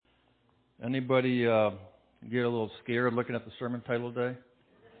Anybody get a little scared looking at the sermon title today?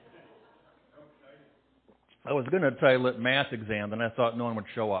 I was going to title it Math Exam, then I thought no one would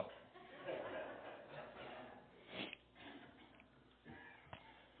show up.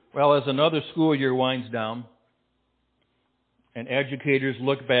 Well, as another school year winds down, and educators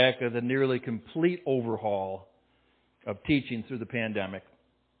look back at the nearly complete overhaul of teaching through the pandemic,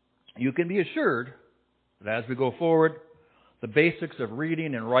 you can be assured that as we go forward, the basics of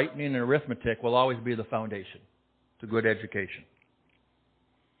reading and writing and arithmetic will always be the foundation to good education.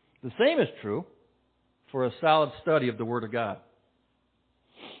 The same is true for a solid study of the Word of God.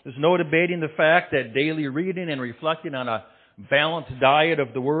 There's no debating the fact that daily reading and reflecting on a balanced diet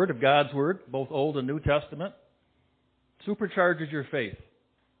of the Word, of God's Word, both Old and New Testament, supercharges your faith,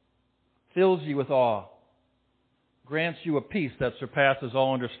 fills you with awe, grants you a peace that surpasses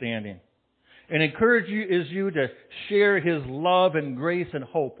all understanding, and encourages you to share His love and grace and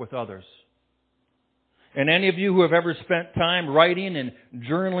hope with others. And any of you who have ever spent time writing and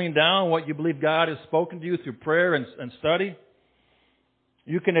journaling down what you believe God has spoken to you through prayer and study,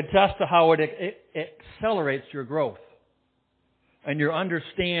 you can attest to how it accelerates your growth and your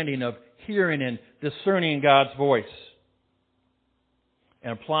understanding of hearing and discerning God's voice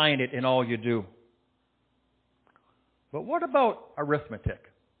and applying it in all you do. But what about arithmetic?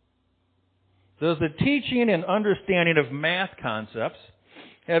 Does the teaching and understanding of math concepts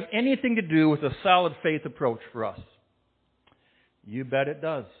have anything to do with a solid faith approach for us? You bet it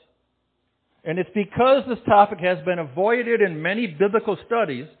does. And it's because this topic has been avoided in many biblical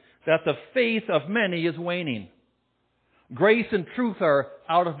studies that the faith of many is waning. Grace and truth are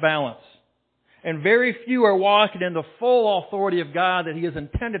out of balance. And very few are walking in the full authority of God that He is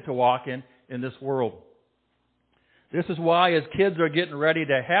intended to walk in this world. This is why, as kids are getting ready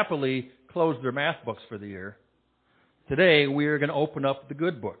to happily close their math books for the year, today we are going to open up the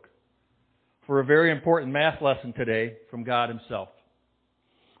good book for a very important math lesson today from God Himself.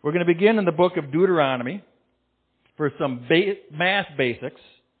 We're going to begin in the book of Deuteronomy for some math basics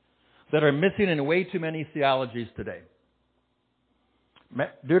that are missing in way too many theologies today.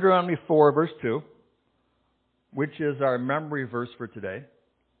 Deuteronomy 4, verse 2, which is our memory verse for today,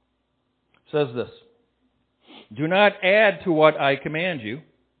 says this: "Do not add to what I command you,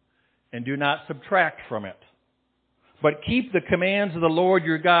 and do not subtract from it, but keep the commands of the Lord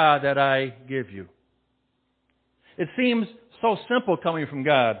your God that I give you." It seems so simple coming from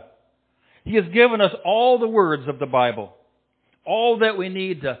God. He has given us all the words of the Bible, all that we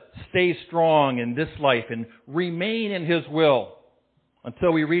need to stay strong in this life and remain in His will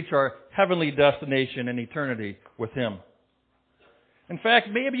until we reach our heavenly destination in eternity with Him. In fact,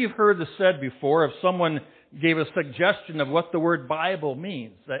 maybe you've heard this said before if someone gave a suggestion of what the word Bible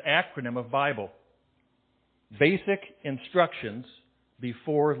means, the acronym of Bible. Basic instructions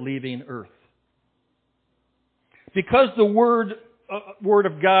before leaving earth. Because the Word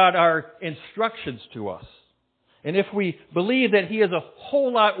of God are instructions to us, and if we believe that He is a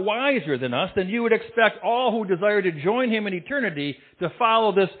whole lot wiser than us, then you would expect all who desire to join Him in eternity to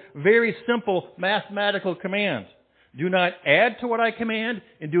follow this very simple mathematical command. Do not add to what I command,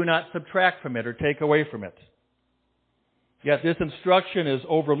 and do not subtract from it or take away from it. Yet this instruction is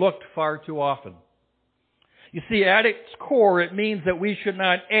overlooked far too often. You see, at its core, it means that we should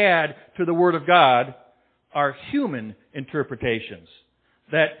not add to the Word of God our human interpretations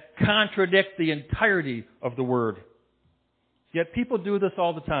that contradict the entirety of the Word. Yet people do this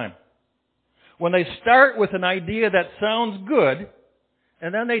all the time. When they start with an idea that sounds good,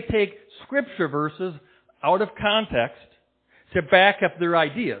 and then they take Scripture verses out of context to back up their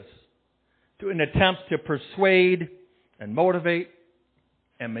ideas in attempts to persuade and motivate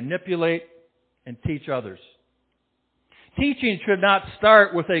and manipulate and teach others. Teaching should not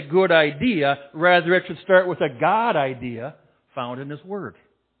start with a good idea. Rather, it should start with a God idea found in His Word.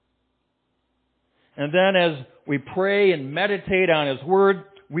 And then as we pray and meditate on His Word,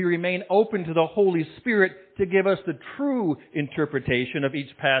 we remain open to the Holy Spirit to give us the true interpretation of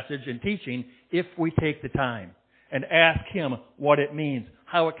each passage and teaching if we take the time and ask Him what it means,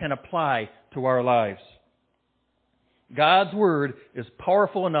 how it can apply to our lives. God's Word is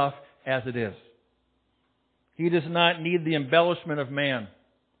powerful enough as it is. He does not need the embellishment of man,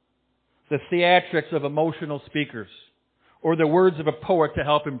 the theatrics of emotional speakers, or the words of a poet to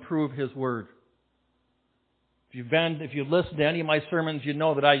help improve His Word. If you've listened to any of my sermons, you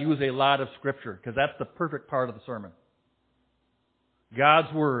know that I use a lot of Scripture, because that's the perfect part of the sermon.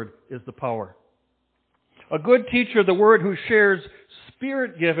 God's Word is the power. A good teacher of the Word who shares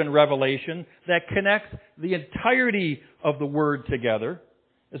Spirit-given revelation that connects the entirety of the Word together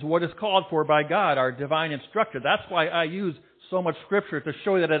is what is called for by God, our divine instructor. That's why I use so much Scripture to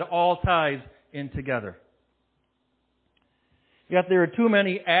show that it all ties in together. Yet there are too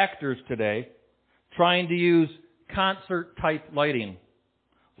many actors today trying to use concert-type lighting,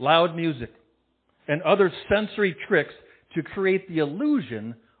 loud music, and other sensory tricks to create the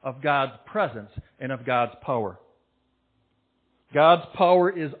illusion of God's presence and of God's power. God's power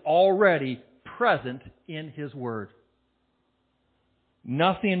is already present in His Word.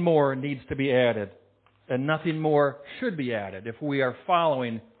 Nothing more needs to be added, and nothing more should be added if we are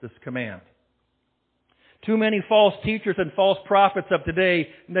following this command. Too many false teachers and false prophets of today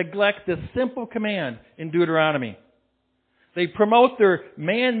neglect this simple command in Deuteronomy. They promote their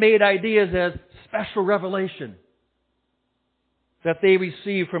man-made ideas as special revelation that they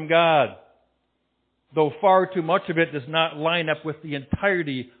receive from God, though far too much of it does not line up with the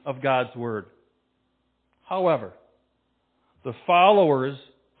entirety of God's Word. However, the followers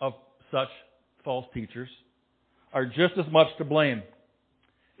of such false teachers are just as much to blame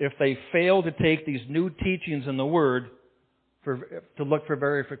if they fail to take these new teachings in the Word to look for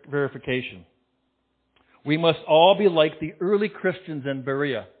verification. We must all be like the early Christians in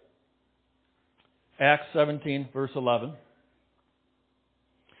Berea. Acts 17, verse 11.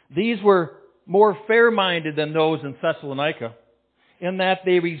 These were more fair-minded than those in Thessalonica, in that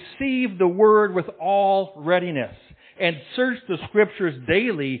they received the Word with all readiness and searched the Scriptures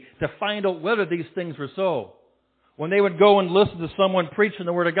daily to find out whether these things were so. When they would go and listen to someone preaching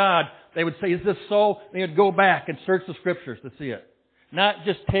the Word of God, they would say, is this so? They would go back and search the Scriptures to see it. Not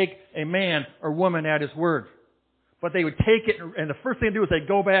just take a man or woman at his word. But they would take it, and the first thing to do is they'd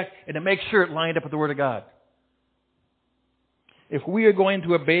go back and to make sure it lined up with the Word of God. If we are going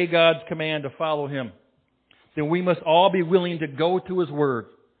to obey God's command to follow Him, then we must all be willing to go to His Word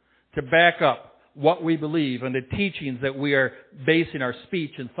to back up what we believe and the teachings that we are basing our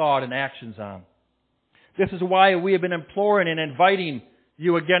speech and thought and actions on. This is why we have been imploring and inviting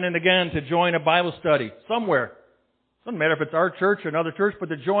you again and again to join a Bible study somewhere. Doesn't matter if it's our church or another church, but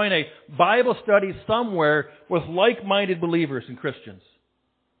to join a Bible study somewhere with like-minded believers and Christians.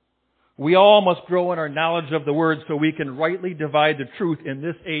 We all must grow in our knowledge of the Word so we can rightly divide the truth in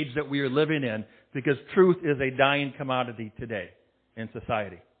this age that we are living in, because truth is a dying commodity today in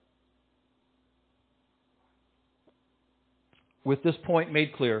society. With this point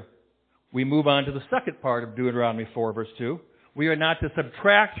made clear, we move on to the second part of Deuteronomy 4, verse 2. We are not to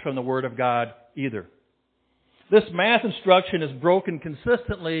subtract from the Word of God either. This math instruction is broken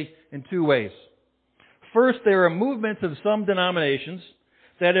consistently in two ways. First, there are movements of some denominations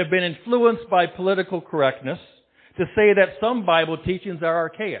that have been influenced by political correctness to say that some Bible teachings are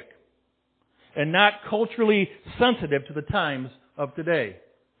archaic and not culturally sensitive to the times of today.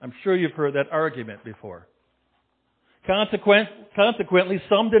 I'm sure you've heard that argument before. Consequently,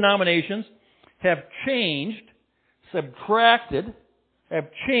 some denominations have changed the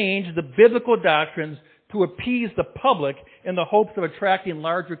biblical doctrines to appease the public in the hopes of attracting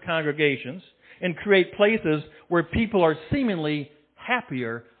larger congregations and create places where people are seemingly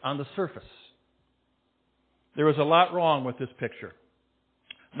happier on the surface. There is a lot wrong with this picture.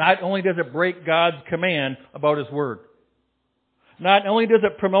 Not only does it break God's command about His Word, not only does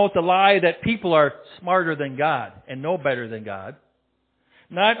it promote the lie that people are smarter than God and know better than God,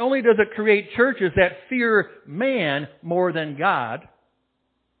 not only does it create churches that fear man more than God,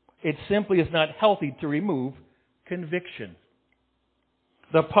 it simply is not healthy to remove conviction.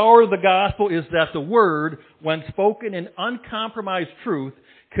 The power of the gospel is that the Word, when spoken in uncompromised truth,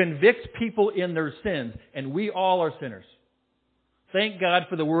 convicts people in their sins, and we all are sinners. Thank God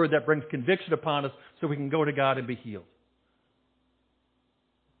for the Word that brings conviction upon us so we can go to God and be healed.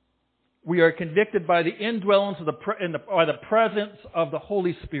 We are convicted by the indwellings of by the presence of the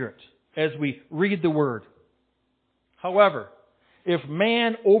Holy Spirit as we read the Word. However, if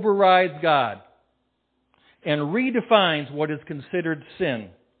man overrides God and redefines what is considered sin,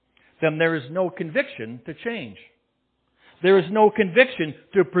 then there is no conviction to change. There is no conviction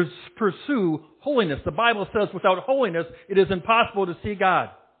to pursue holiness. The Bible says without holiness, it is impossible to see God.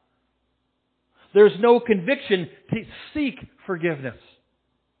 There's no conviction to seek forgiveness.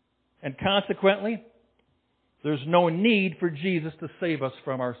 And consequently, there's no need for Jesus to save us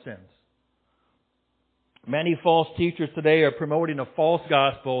from our sins. Many false teachers today are promoting a false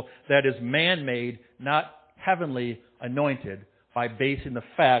gospel that is man-made, not heavenly anointed, by basing the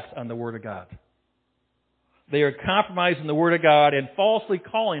facts on the Word of God. They are compromising the Word of God and falsely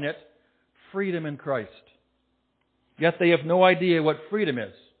calling it freedom in Christ. Yet they have no idea what freedom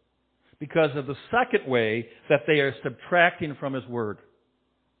is because of the second way that they are subtracting from His Word.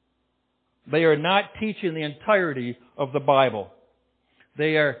 They are not teaching the entirety of the Bible.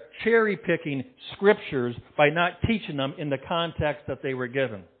 They are cherry-picking scriptures by not teaching them in the context that they were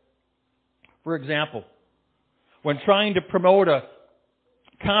given. For example, when trying to promote a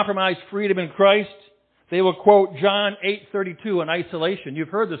compromised freedom in Christ, they will quote John 8:32 in isolation. You've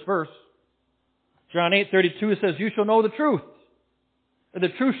heard this verse. John 8:32 says, "You shall know the truth, and the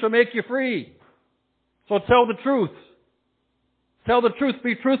truth shall make you free. So tell the truth. Tell the truth,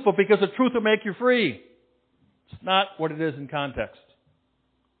 be truthful, because the truth will make you free." It's not what it is in context.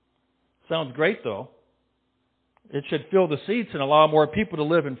 Sounds great, though. It should fill the seats and allow more people to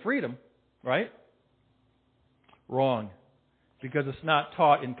live in freedom, right? Wrong, because it's not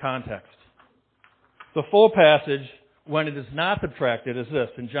taught in context. The full passage, when it is not subtracted, is this,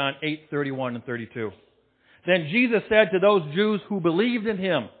 in John 8:31 and 32. "Then Jesus said to those Jews who believed in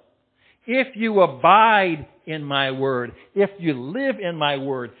Him, 'If you abide in my word, if you live in my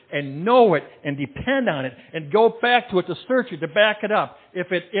word and know it and depend on it and go back to it to search it, to back it up,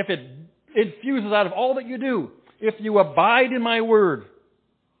 if it infuses out of all that you do, if you abide in my word,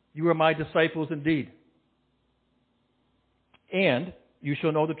 you are my disciples indeed. And you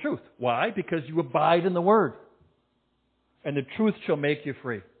shall know the truth.'" Why? Because you abide in the word. "And the truth shall make you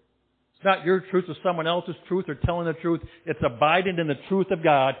free." It's not your truth or someone else's truth or telling the truth. It's abiding in the truth of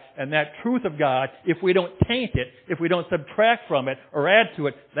God. And that truth of God, if we don't taint it, if we don't subtract from it or add to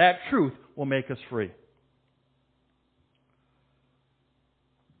it, that truth will make us free.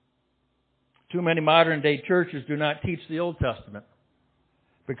 Too many modern day churches do not teach the Old Testament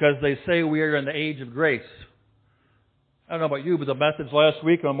because they say we are in the age of grace. I don't know about you, but the message last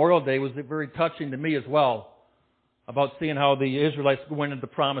week on Memorial Day was very touching to me as well, about seeing how the Israelites went into the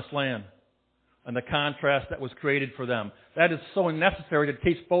Promised Land and the contrast that was created for them. That is so necessary to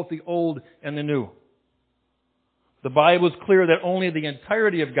teach both the Old and the New. The Bible is clear that only the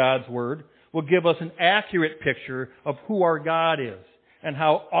entirety of God's Word will give us an accurate picture of who our God is and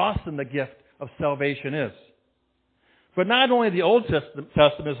how awesome the gift of salvation is. But not only the Old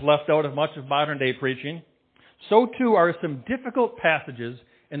Testament is left out of much of modern day preaching, so too are some difficult passages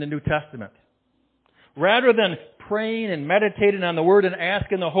in the New Testament. Rather than praying and meditating on the Word and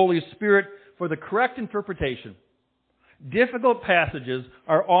asking the Holy Spirit for the correct interpretation, difficult passages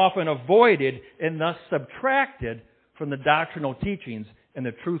are often avoided and thus subtracted from the doctrinal teachings and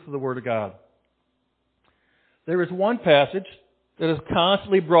the truth of the Word of God. There is one passage that is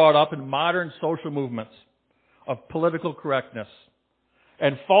constantly brought up in modern social movements of political correctness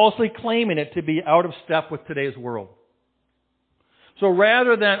and falsely claiming it to be out of step with today's world. So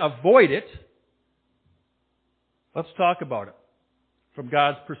rather than avoid it, let's talk about it from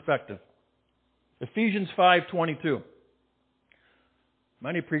God's perspective. Ephesians 5:22.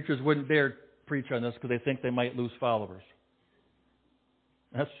 Many preachers wouldn't dare preach on this because they think they might lose followers.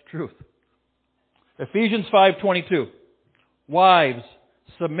 That's the truth. Ephesians 5:22. "Wives,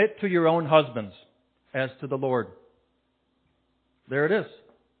 submit to your own husbands as to the Lord." There it is.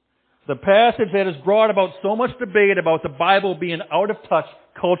 The passage that has brought about so much debate about the Bible being out of touch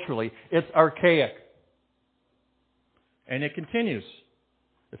culturally. It's archaic. And it continues.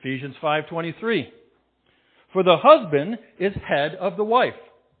 Ephesians 5:23. "For the husband is head of the wife,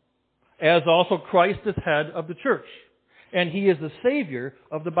 as also Christ is head of the church, and he is the Savior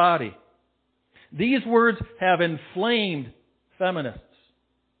of the body." These words have inflamed feminists,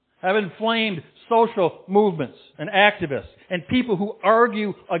 have inflamed social movements and activists, and people who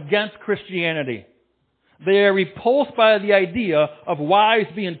argue against Christianity. They are repulsed by the idea of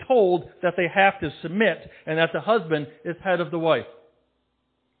wives being told that they have to submit and that the husband is head of the wife.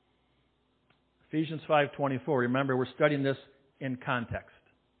 Ephesians 5:24. Remember, we're studying this in context.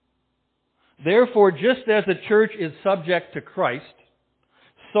 "Therefore, just as the church is subject to Christ,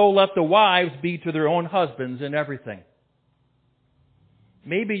 so let the wives be to their own husbands in everything."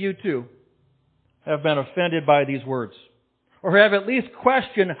 Maybe you too have been offended by these words, or have at least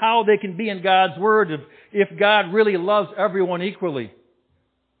questioned how they can be in God's Word if God really loves everyone equally.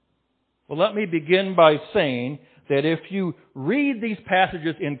 Well, let me begin by saying that if you read these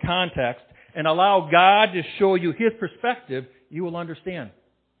passages in context and allow God to show you His perspective, you will understand.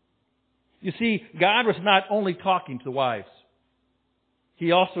 You see, God was not only talking to the wives.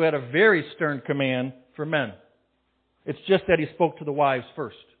 He also had a very stern command for men. It's just that He spoke to the wives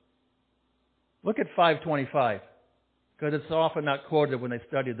first. Look at 5:25, because it's often not quoted when they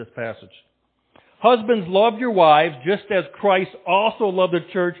study this passage. "Husbands, love your wives just as Christ also loved the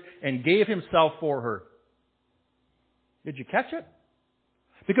church and gave Himself for her." Did you catch it?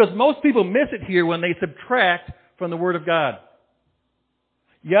 Because most people miss it here when they subtract from the Word of God.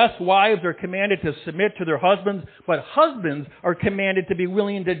 Yes, wives are commanded to submit to their husbands, but husbands are commanded to be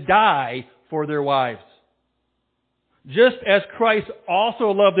willing to die for their wives. Just as Christ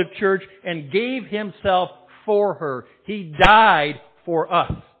also loved the church and gave himself for her. He died for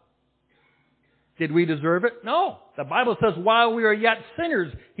us. Did we deserve it? No. The Bible says while we are yet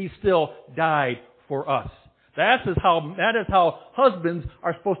sinners, he still died for us. That is how husbands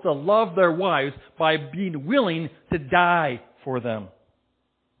are supposed to love their wives, by being willing to die for them.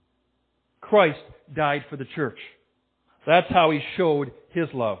 Christ died for the church. That's how he showed his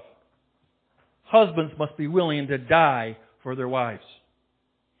love. Husbands must be willing to die for their wives.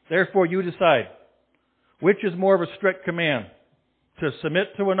 Therefore, you decide, which is more of a strict command? To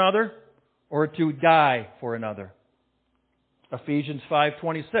submit to another or to die for another? Ephesians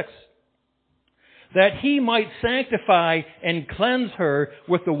 5:26. That he might sanctify and cleanse her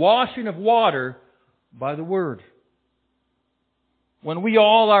with the washing of water by the word. When we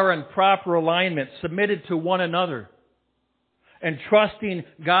all are in proper alignment, submitted to one another, and trusting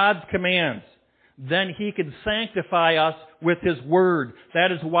God's commands, then he can sanctify us with his word.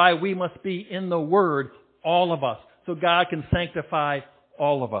 That is why we must be in the word, all of us, so God can sanctify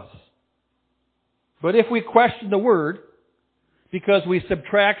all of us. But if we question the word because we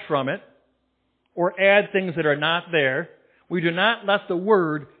subtract from it or add things that are not there, we do not let the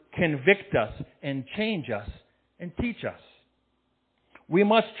word convict us and change us and teach us. We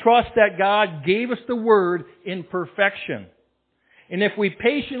must trust that God gave us the word in perfection. And if we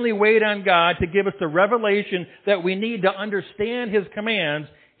patiently wait on God to give us the revelation that we need to understand his commands,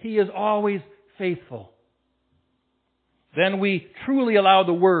 he is always faithful. Then we truly allow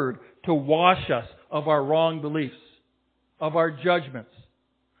the word to wash us of our wrong beliefs, of our judgments,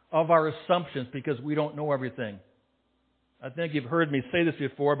 of our assumptions, because we don't know everything. I think you've heard me say this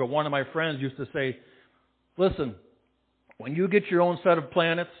before, but one of my friends used to say, listen, when you get your own set of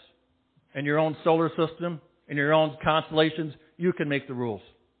planets and your own solar system and your own constellations, you can make the rules.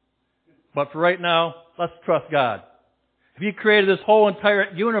 But for right now, let's trust God. If he created this whole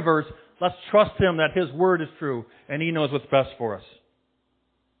entire universe, let's trust him that his word is true and he knows what's best for us.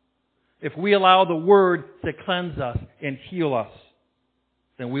 If we allow the word to cleanse us and heal us,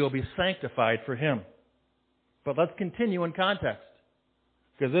 then we will be sanctified for him. But let's continue in context,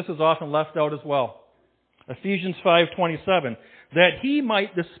 because this is often left out as well. Ephesians 5:27, that he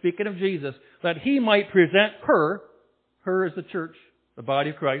might, this speaking of Jesus, that he might present her is the church, the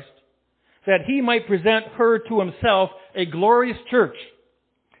body of Christ, that he might present her to himself a glorious church,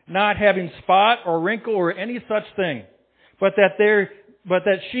 not having spot or wrinkle or any such thing, but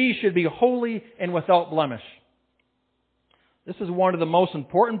that she should be holy and without blemish. This is one of the most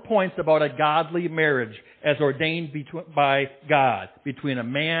important points about a godly marriage as ordained by God between a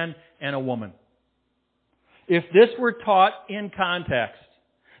man and a woman. If this were taught in context,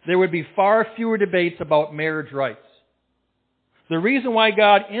 there would be far fewer debates about marriage rights. The reason why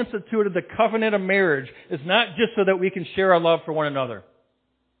God instituted the covenant of marriage is not just so that we can share our love for one another.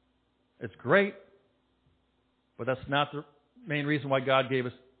 It's great, but that's not the main reason why God gave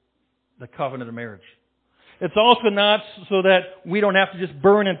us the covenant of marriage. It's also not so that we don't have to just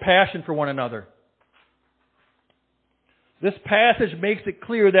burn in passion for one another. This passage makes it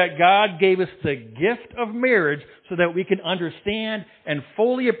clear that God gave us the gift of marriage so that we can understand and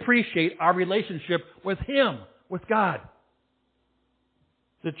fully appreciate our relationship with him, with God.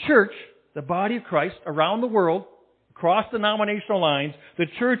 The church, the body of Christ, around the world, across denominational lines, the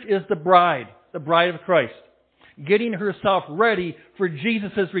church is the bride of Christ, getting herself ready for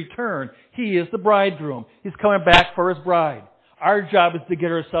Jesus' return. He is the bridegroom. He's coming back for his bride. Our job is to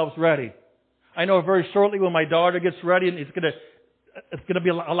get ourselves ready. I know very shortly when my daughter gets ready, and it's going to be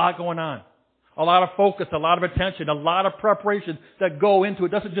a lot going on. A lot of focus, a lot of attention, a lot of preparations that go into it.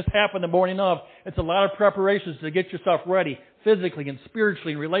 It doesn't just happen the morning of. It's a lot of preparations to get yourself ready physically and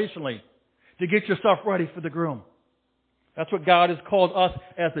spiritually and relationally, to get yourself ready for the groom. That's what God has called us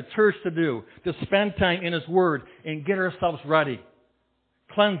as the church to do, to spend time in his word and get ourselves ready.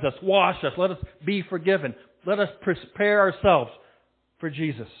 Cleanse us, wash us, let us be forgiven. Let us prepare ourselves for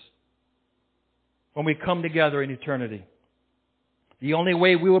Jesus when we come together in eternity. The only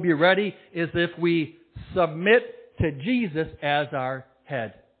way we will be ready is if we submit to Jesus as our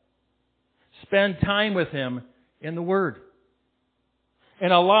head. Spend time with him in the Word.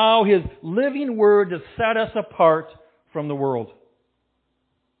 And allow his living Word to set us apart from the world.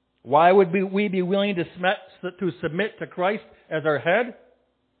 Why would we be willing to submit to Christ as our head?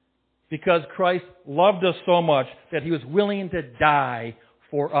 Because Christ loved us so much that he was willing to die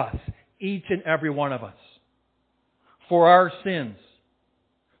for us, each and every one of us, for our sins,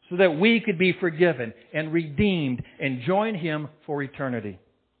 so that we could be forgiven and redeemed and join him for eternity.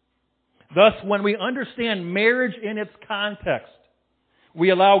 Thus, when we understand marriage in its context, we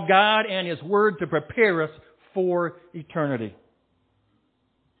allow God and his word to prepare us for eternity.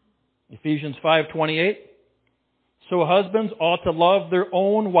 Ephesians 5:28. So husbands ought to love their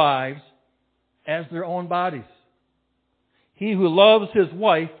own wives as their own bodies. He who loves his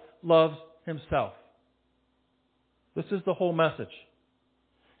wife loves himself. This is the whole message.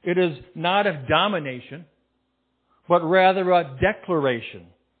 It is not of domination, but rather a declaration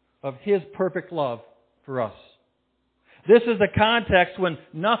of His perfect love for us. This is the context when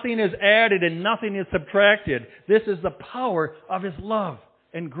nothing is added and nothing is subtracted. This is the power of His love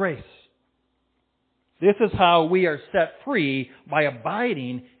and grace. This is how we are set free by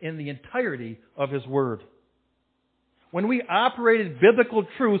abiding in the entirety of His Word. When we operate in biblical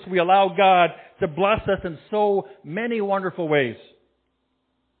truths, we allow God to bless us in so many wonderful ways.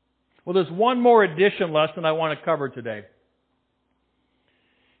 Well, there's one more addition lesson I want to cover today.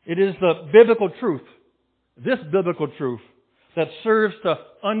 It is the biblical truth, this biblical truth, that serves to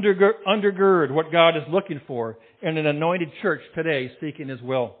undergird what God is looking for in an anointed church today seeking His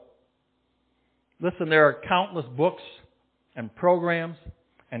will. Listen, there are countless books and programs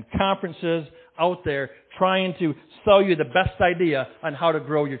and conferences out there trying to sell you the best idea on how to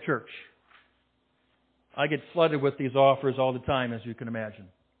grow your church. I get flooded with these offers all the time, as you can imagine.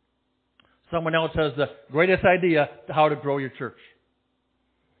 Someone else has the greatest idea to how to grow your church.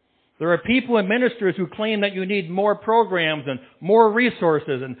 There are people and ministers who claim that you need more programs and more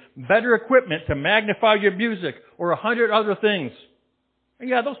resources and better equipment to magnify your music or 100 other things. And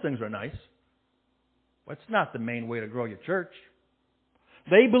yeah, those things are nice. But it's not the main way to grow your church.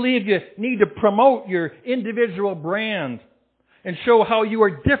 They believe you need to promote your individual brand and show how you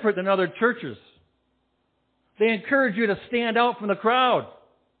are different than other churches. They encourage you to stand out from the crowd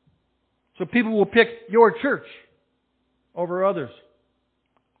so people will pick your church over others.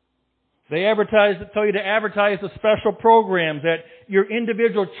 They tell you to advertise the special programs that your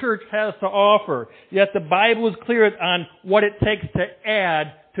individual church has to offer. Yet the Bible is clear on what it takes to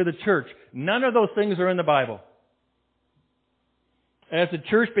add to the church. None of those things are in the Bible. As the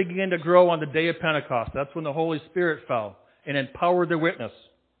church began to grow on the day of Pentecost, that's when the Holy Spirit fell and empowered the witness,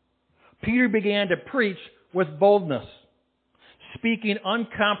 Peter began to preach with boldness, speaking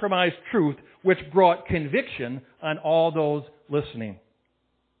uncompromised truth which brought conviction on all those listening.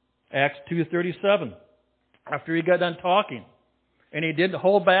 Acts 2:37, after he got done talking, and he didn't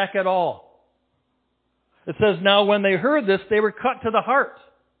hold back at all. It says, now when they heard this, they were cut to the heart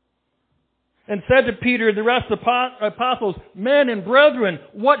and said to Peter and the rest of the apostles, men and brethren,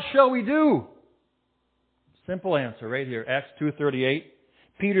 what shall we do? Simple answer right here, Acts 2:38.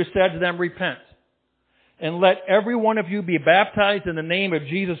 Peter said to them, repent, and let every one of you be baptized in the name of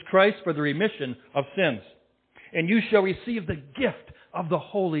Jesus Christ for the remission of sins, and you shall receive the gift of the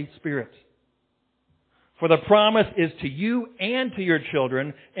Holy Spirit. For the promise is to you and to your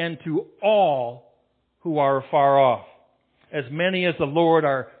children and to all who are far off, as many as the Lord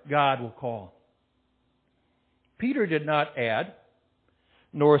our God will call. Peter did not add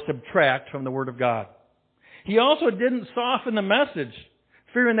nor subtract from the Word of God. He also didn't soften the message,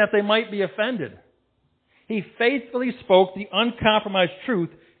 fearing that they might be offended. He faithfully spoke the uncompromised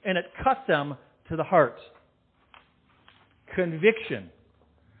truth, and it cut them to the heart. Conviction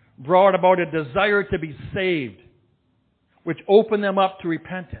brought about a desire to be saved, which opened them up to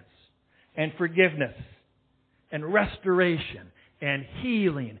repentance and forgiveness and restoration and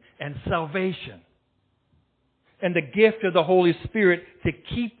healing and salvation, and the gift of the Holy Spirit to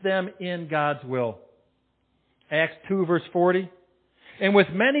keep them in God's will. Acts 2 verse 40. And with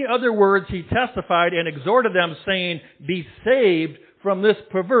many other words he testified and exhorted them, saying, be saved from this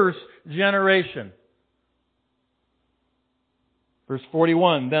perverse generation. Verse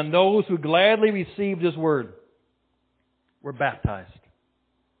 41, then those who gladly received his word were baptized.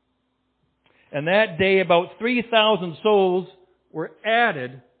 And that day about 3,000 souls were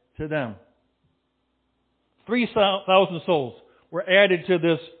added to them. 3,000 souls were added to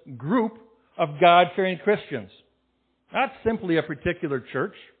this group of God-fearing Christians. Not simply a particular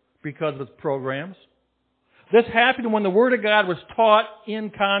church because of its programs. This happened when the Word of God was taught in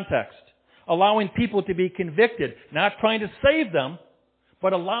context, allowing people to be convicted, not trying to save them,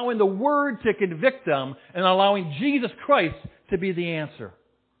 but allowing the Word to convict them and allowing Jesus Christ to be the answer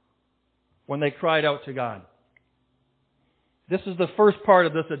when they cried out to God. This is the first part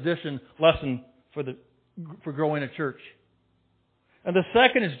of this lesson for growing a church. And the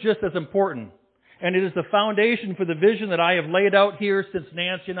second is just as important. And it is the foundation for the vision that I have laid out here since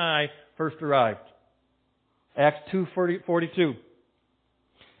Nancy and I first arrived. Acts 2:42.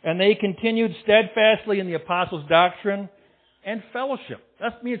 And they continued steadfastly in the apostles' doctrine and fellowship.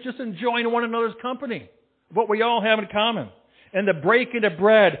 That means just enjoying one another's company, what we all have in common. And the breaking of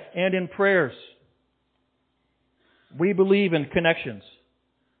bread and in prayers. We believe in connections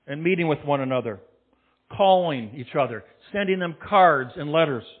and meeting with one another, calling each other, sending them cards and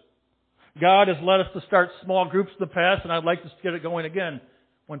letters. God has led us to start small groups in the past, and I'd like to get it going again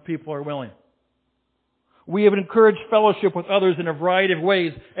when people are willing. We have encouraged fellowship with others in a variety of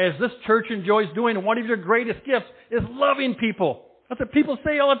ways, as this church enjoys doing. And one of your greatest gifts is loving people. That's what people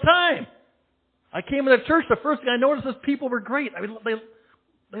say all the time. I came to the church, the first thing I noticed is people were great. I mean,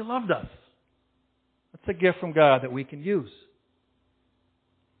 they loved us. That's a gift from God that we can use.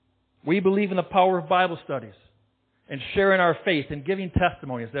 We believe in the power of Bible studies and sharing our faith and giving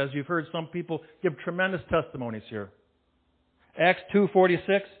testimonies. As you've heard, some people give tremendous testimonies here. Acts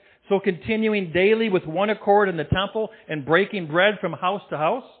 2:46, so continuing daily with one accord in the temple and breaking bread from house to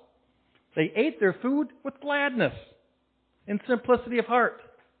house, they ate their food with gladness and simplicity of heart.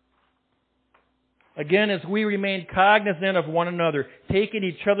 Again, as we remain cognizant of one another, taking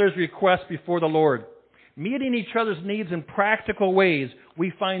each other's requests before the Lord, meeting each other's needs in practical ways, we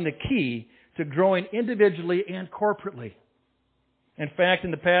find the key to growing individually and corporately. In fact,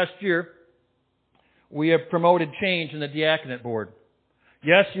 in the past year, we have promoted change in the diaconate board.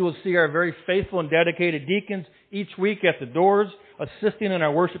 Yes, you will see our very faithful and dedicated deacons each week at the doors, assisting in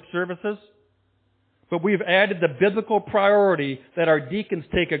our worship services. But we've added the biblical priority that our deacons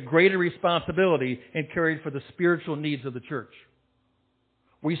take a greater responsibility in caring for the spiritual needs of the church.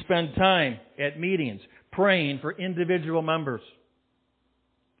 We spend time at meetings praying for individual members,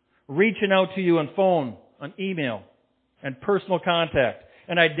 reaching out to you on phone, on email, and personal contact,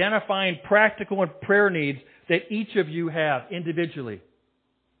 and identifying practical and prayer needs that each of you have individually.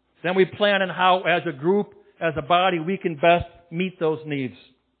 Then we plan on how, as a group, as a body, we can best meet those needs.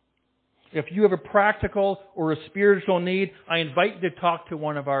 If you have a practical or a spiritual need, I invite you to talk to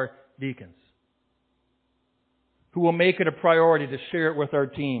one of our deacons who will make it a priority to share it with our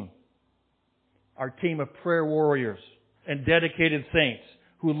team of prayer warriors and dedicated saints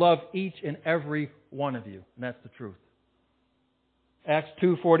who love each and every one of you. And that's the truth. Acts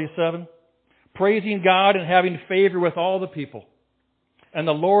 2:47, praising God and having favor with all the people. And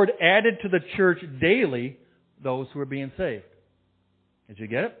the Lord added to the church daily those who were being saved. Did you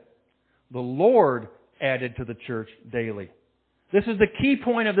get it? The Lord added to the church daily. This is the key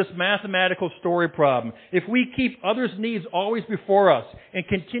point of this mathematical story problem. If we keep others' needs always before us and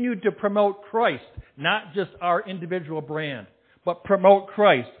continue to promote Christ, not just our individual brand, but promote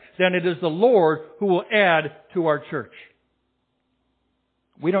Christ, then it is the Lord who will add to our church.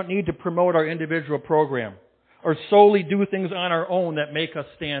 We don't need to promote our individual program or solely do things on our own that make us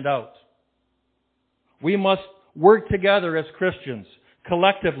stand out. We must work together as Christians,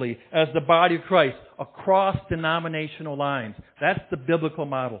 collectively as the body of Christ, across denominational lines. That's the biblical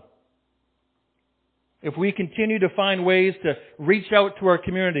model. If we continue to find ways to reach out to our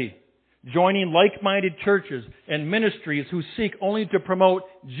community, joining like-minded churches and ministries who seek only to promote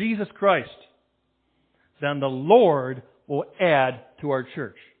Jesus Christ, then the Lord will add to our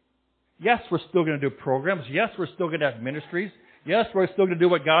church. Yes, we're still going to do programs. Yes, we're still going to have ministries. Yes, we're still going to do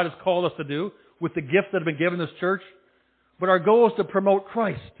what God has called us to do with the gifts that have been given this church. But our goal is to promote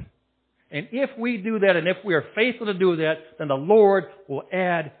Christ. And if we do that, and if we are faithful to do that, then the Lord will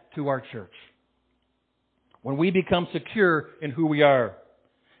add to our church. When we become secure in who we are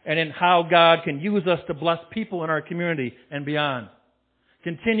and in how God can use us to bless people in our community and beyond,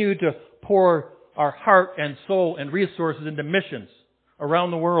 continue to pour our heart and soul and resources into missions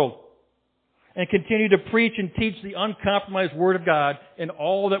around the world, and continue to preach and teach the uncompromised Word of God in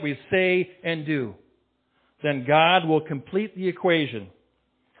all that we say and do, then God will complete the equation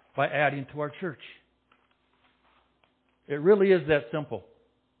by adding to our church. It really is that simple.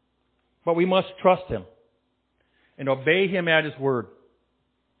 But we must trust Him and obey Him at His Word.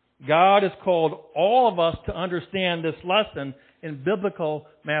 God has called all of us to understand this lesson in biblical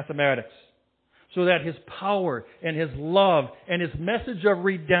mathematics, so that His power and His love and His message of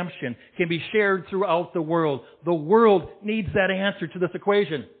redemption can be shared throughout the world. The world needs that answer to this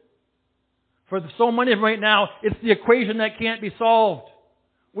equation. For so many of them right now, it's the equation that can't be solved.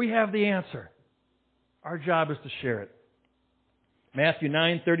 We have the answer. Our job is to share it. Matthew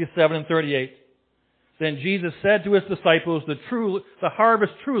 9:37 and 38. Then Jesus said to His disciples, the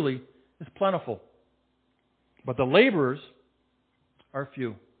harvest truly is plentiful, but the laborers are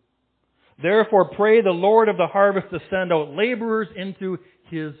few. Therefore pray the Lord of the harvest to send out laborers into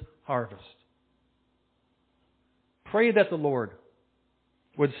His harvest. Pray that the Lord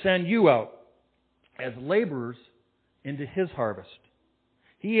would send you out as laborers into His harvest.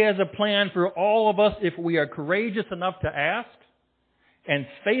 He has a plan for all of us if we are courageous enough to ask and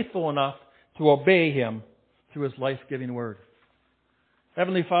faithful enough to obey Him through His life-giving Word.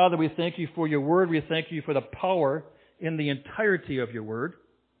 Heavenly Father, we thank You for Your Word. We thank You for the power in the entirety of your word.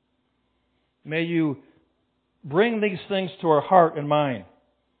 May you bring these things to our heart and mind.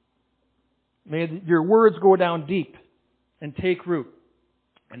 May your words go down deep and take root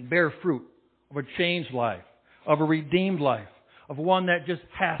and bear fruit of a changed life, of a redeemed life, of one that just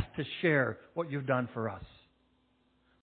has to share what you've done for us.